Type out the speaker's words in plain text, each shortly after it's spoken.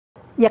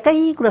也该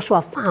伊个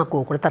说法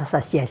国个达萨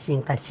写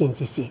信个信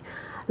息是，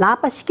哪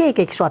怕是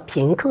个说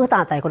屏科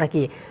大个个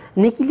个，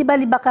你去里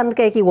巴看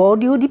个个我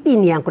留里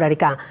边样个个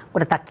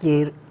个大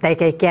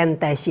个见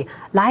但是，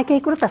来个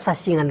个达萨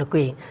信安个。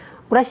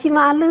个是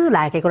马路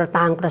来个个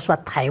当个说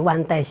台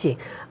湾但是，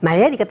买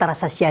个个达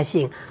萨写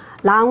信。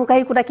lang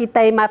kay ko daki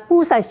tay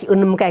mapusa si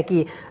unum kay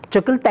ki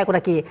cokul tay ko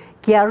daki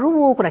kia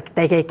ru ko daki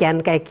tay kay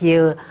kian kay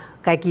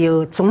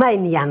ki cumay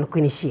niyan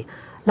ko ni si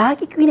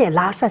lagi ko ni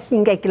lasa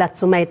sing kay kila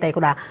cumay tay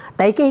ko da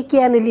tay kay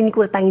kian lini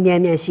ko tang niya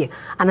niya si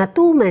ana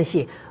tu man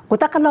si ko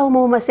ta kalau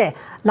mo mase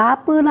la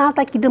pa na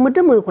ta ki dem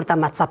ko ta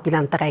mat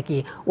sapilan ta kay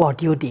ki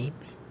audio di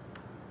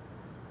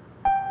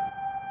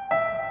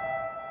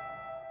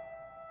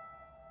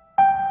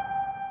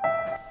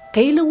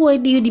Kailan wai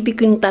dia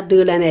dibikin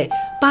tadulane,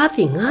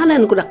 pati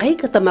ngalan ko na kay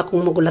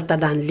katamakong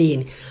magulatadan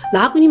lin.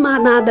 Lago ni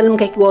mana dalam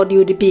kay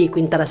audio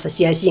dibikin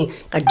tarasasing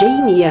ka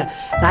Jimmy ya,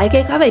 lai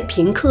kay kawai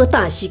屏科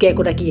大si kay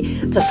ko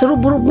daki sa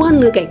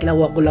seru-buruan kay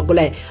kilawa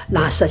gulagulay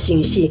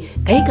lasasing si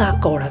kay ka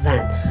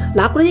kauradan.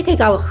 Lago ni kay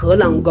kawa 荷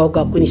兰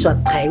gogo ko ni sa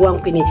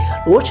Taiwang ko ni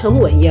罗晟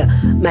文ya,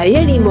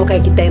 maya ni mo kay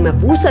kita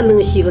mapusa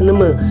nang si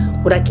unum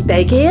ko daki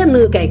tay kay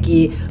ano kay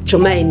ki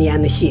cumay ni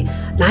ano si.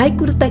 Lai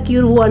ko daki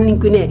ruan ni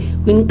ko ni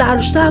kun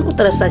tarusa ko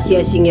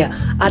tarasasing ya,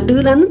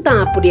 adulan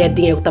ta puria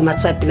dinga ko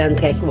tamat sa pilan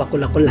kay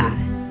wakula-kula.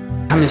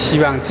 他们希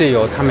望借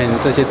由他们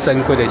这些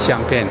珍贵的相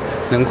片，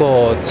能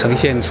够呈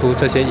现出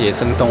这些野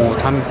生动物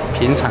他们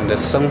平常的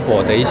生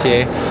活的一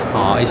些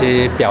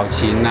表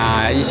情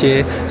啊，一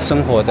些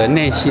生活的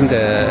内心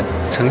的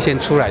呈现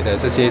出来的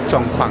这些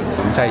状况，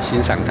我们在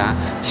欣赏它。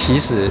其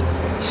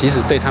实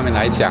对他们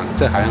来讲，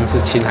这好像是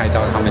侵害到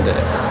他们的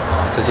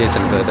这些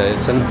整个的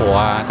生活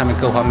啊，他们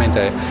各方面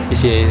的一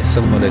些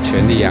生活的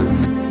权利啊。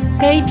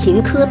 Kay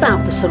屏科大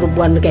的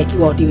serubuan kay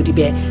ki audio di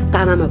be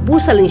tanam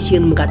busaling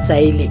sin mga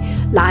tsaili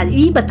la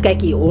ibat kay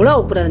ki ola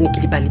ukura ni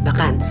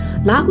kilibalibakan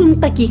la kun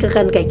taki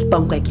kakan kay ki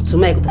pam kay ki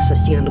cumay ko sa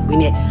singan ko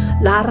ni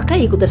la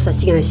rakay ko sa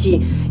singan si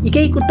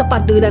ikay ko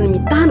tapadulan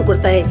mitan ko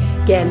tay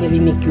kay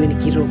nilini ko ni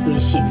kiro ko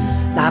si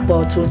la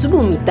po chuchubu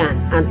mitan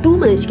antu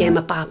man si kay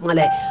mapak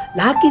ngale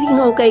la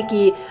kiringaw kay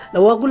ki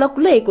lawagula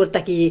kulay ko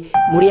taki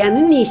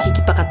murian ni si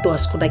ki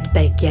pakatos ko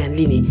tay kay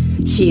lini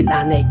si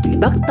la na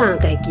kilibaktan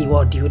kay ki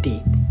audio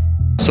di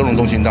收容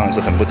中心当然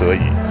是很不得已，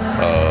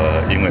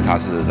因为它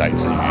是来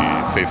自于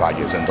非法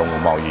野生动物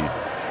贸易，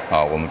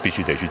啊，我们必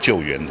须得去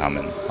救援他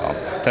们，啊，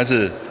但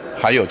是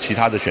还有其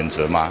他的选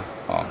择吗？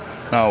啊，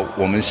那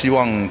我们希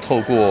望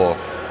透过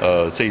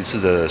这一次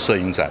的摄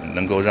影展，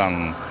能够让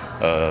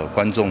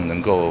观众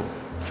能够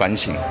反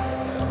省，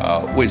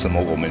为什么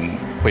我们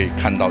会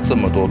看到这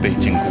么多被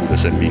禁锢的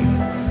生命，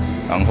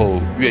然后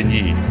愿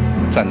意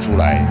站出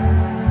来，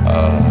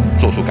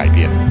做出改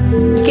变。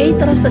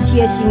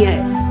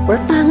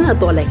 Pertanga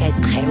to like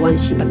Taiwan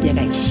si papia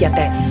kay siya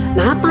kay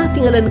lahat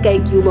tinggalan kay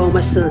kiumaw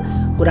mas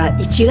kura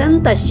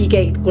ichiran ta si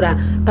kay kura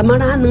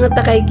tamaran nga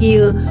ta kay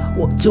kiu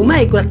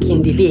cumay kura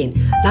kindilin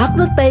lahat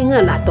na tayo nga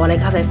lahat to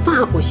like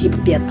fa ko si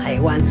papia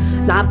Taiwan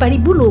lahat pa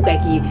bulu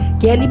kay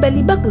kaya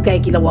liba-liba ko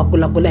kay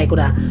kilawak-kulay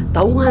kura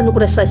taungan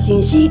kura sa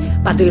sinsi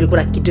padahal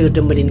kura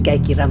kidedemelin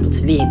kay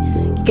kiramtslin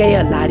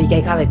kaya lari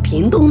kay kawai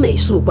屏东美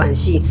术关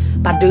系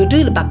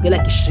padahal bakula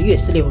ki 10月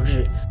16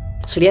日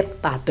，10月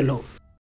8日。